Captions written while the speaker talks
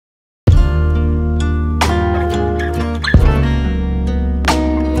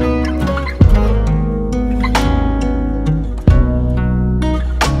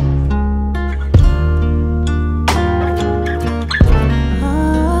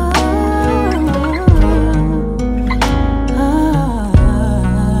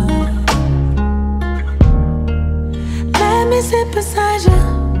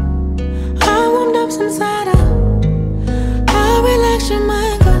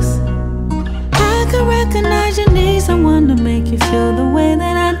to recognize you need someone to make you feel the way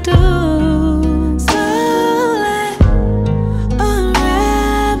that I do. Slowly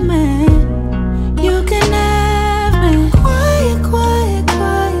unwrap me. You can have me. Quiet, quiet,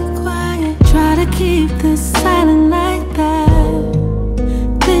 quiet, quiet. Try to keep this silent like that.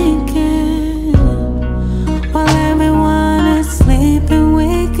 Thinking while everyone is sleeping,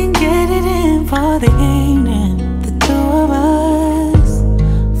 we can get it in for the evening. The two of us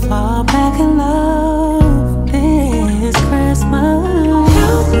fall back in love this Christmas.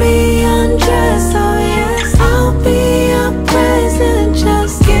 Help me undress, oh yes, I'll be your present.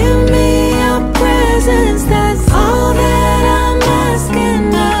 Just give me your presence, that's all that I'm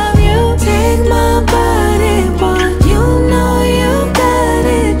asking of you. Take my body, boy, you know you got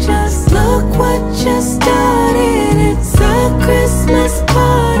it. Just look what you started. It's a Christmas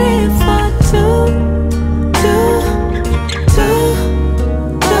party for two.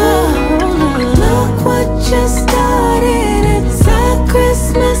 Look what you started. It's a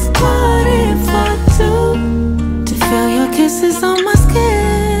Christmas party for two. To feel your kisses on my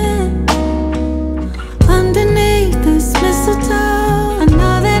skin underneath this mistletoe. I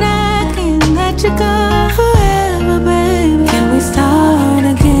know that I can't let you go forever, baby. Can we start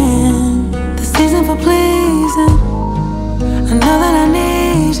again? The season for pleasing. I know that I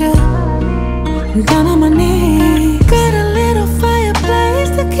need you. I'm down on my knees. Got a little fireplace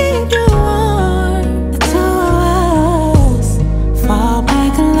to keep you warm. The two of us fall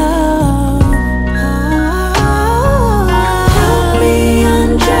back in love. Help me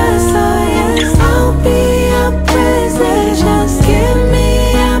undress, oh yes, I'll be your present. Just give me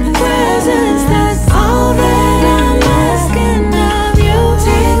your presence, that's all that I'm asking of you.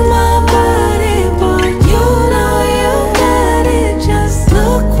 Take my body, boy, you know you got it. Just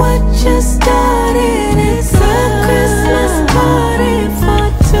look what you started. It's a Christmas party for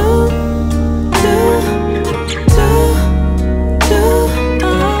two.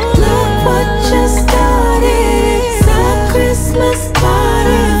 Look what you started. It's a Christmas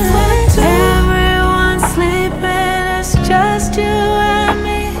party for two. Everyone's sleeping, it's just you and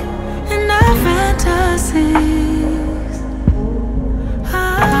me and our fantasies.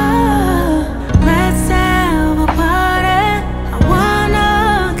 Let's have a party. I wanna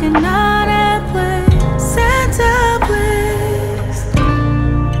get out and play Santa, please.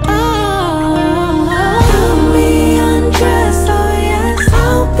 Help me undress, oh yes,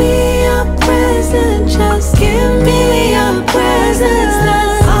 I'll be your present. Just give me your presence,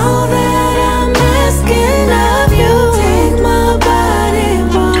 that's all that I'm asking of you. Take my body,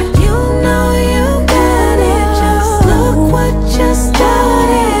 boy, you know you got it. Just look what you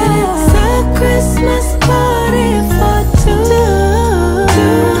started. It's a Christmas party for two.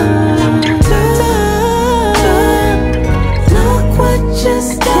 Look what you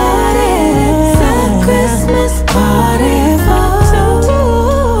started. It's a Christmas party for two.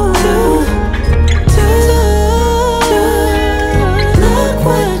 Look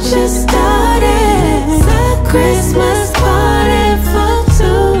what you started. It's a Christmas party for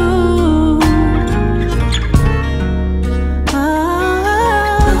two.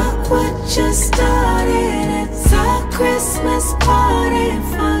 Look what you started. It's a Christmas party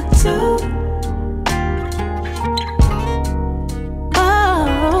for two.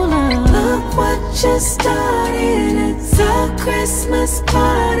 Look what you started. It's a Christmas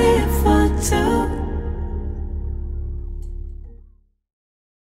party for two.